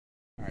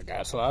Alright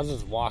guys, so I was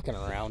just walking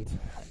around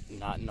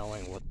not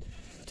knowing what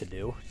to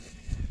do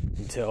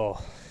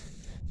until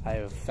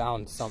I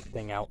found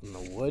something out in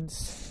the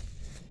woods,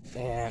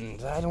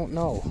 and I don't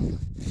know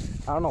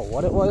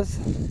what it was.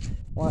 I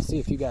want to see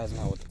if you guys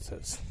know what this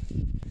is.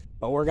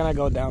 But we're gonna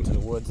go down to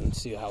the woods and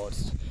see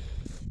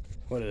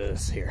what it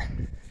is here.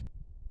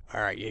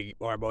 Alright,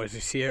 boys, you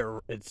see it?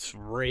 It's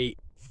right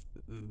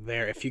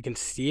there. If you can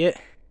see it,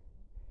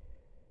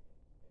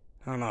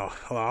 I don't know.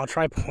 Hold on, I'll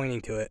try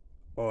pointing to it.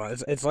 Well,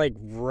 it's like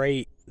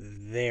right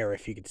there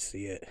if you could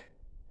see it.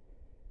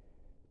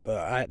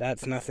 But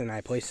that's nothing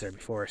I placed there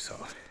before, so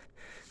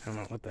I don't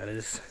know what that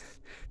is.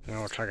 And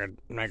we'll try to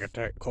make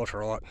a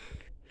closer look.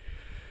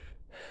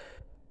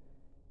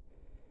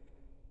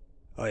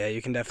 Oh yeah,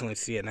 you can definitely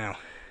see it now.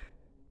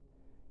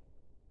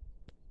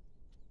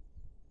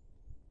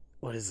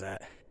 What is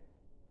that?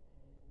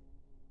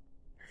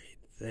 Right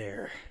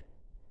there.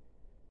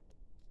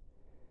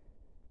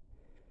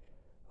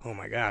 Oh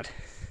my God.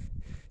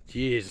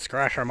 Jesus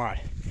Christ, am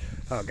I?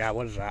 Oh God,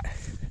 what is that?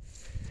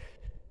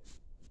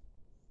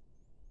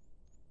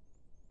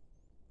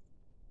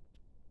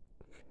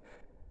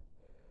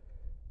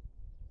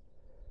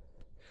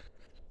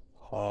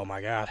 Oh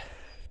my God.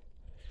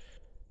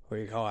 What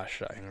do you call that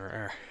thing right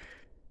there?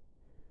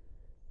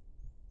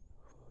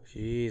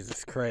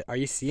 Jesus Christ. Are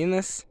you seeing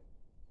this?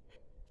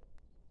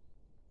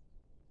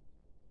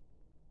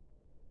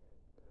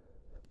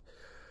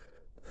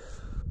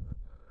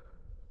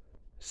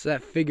 It's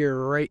that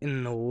figure right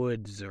in the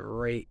woods,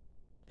 right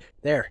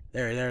there.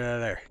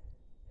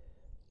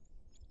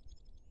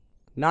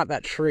 Not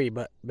that tree,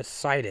 but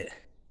beside it.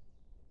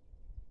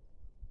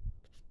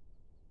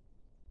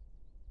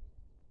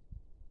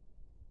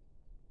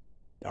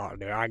 Oh,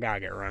 dude, I gotta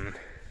get running.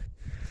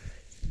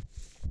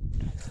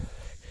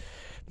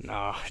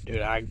 No,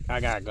 dude, I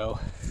gotta go.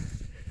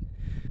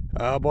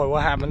 Oh boy,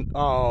 what happened?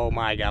 Oh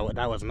my God,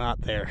 that was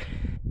not there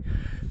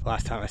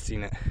last time I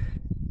seen it.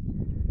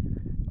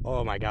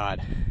 Oh my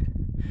God.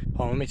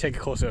 Hold on, let me take a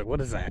closer look.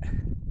 What is that?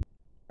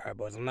 Alright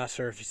boys, I'm not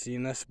sure if you've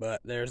seen this, but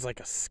there's like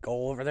a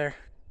skull over there.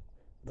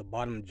 The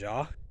bottom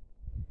jaw.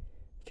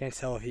 Can't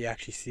tell if you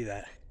actually see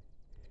that.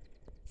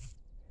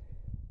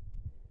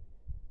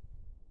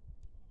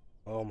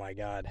 Oh my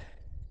God.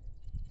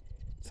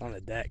 It's on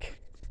the deck.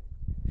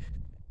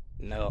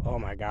 No, oh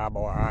my God,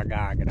 boy, I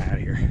gotta get out of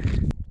here.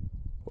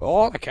 Well,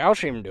 all the cows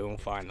seem doing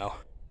fine though.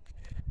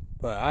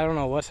 But I don't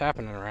know what's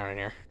happening around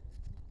here.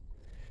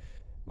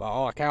 But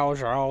all the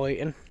cows are all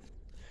eating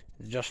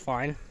just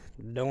fine,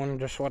 doing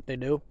just what they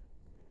do.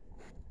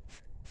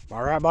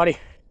 All right, buddy.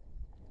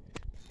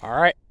 All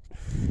right.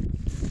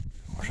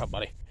 What's up,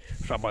 buddy?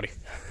 What's up, buddy?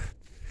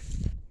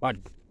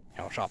 Bud,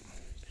 yeah, what's up?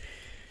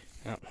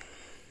 Yep.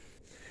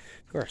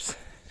 Of course.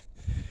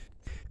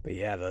 But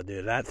yeah, though,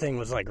 dude, that thing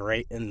was like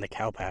right in the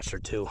cow pasture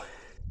too.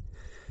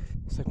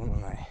 It's like one of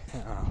my.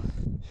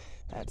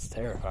 That's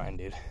terrifying,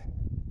 dude.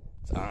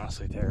 It's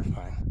honestly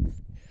terrifying.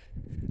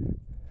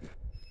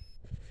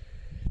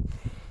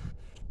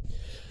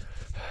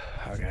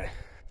 Okay,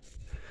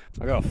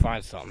 I'll go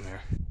find something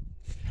here.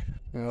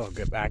 I'll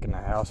get back in the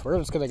house. We're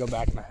just gonna go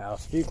back in the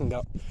house. If you can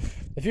go,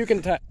 if you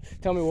can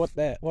tell me what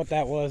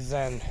that was,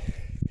 then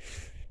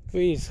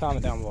please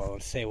comment down below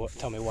and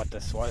tell me what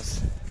this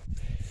was.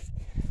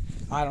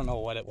 I don't know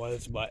what it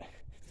was, but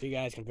if you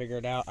guys can figure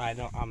it out, I'm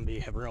gonna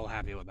be real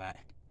happy with that.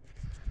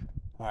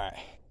 All right,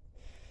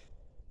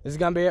 this is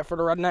gonna be it for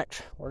the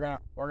rednecks. We're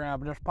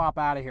gonna just pop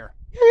out of here.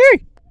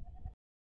 Yee!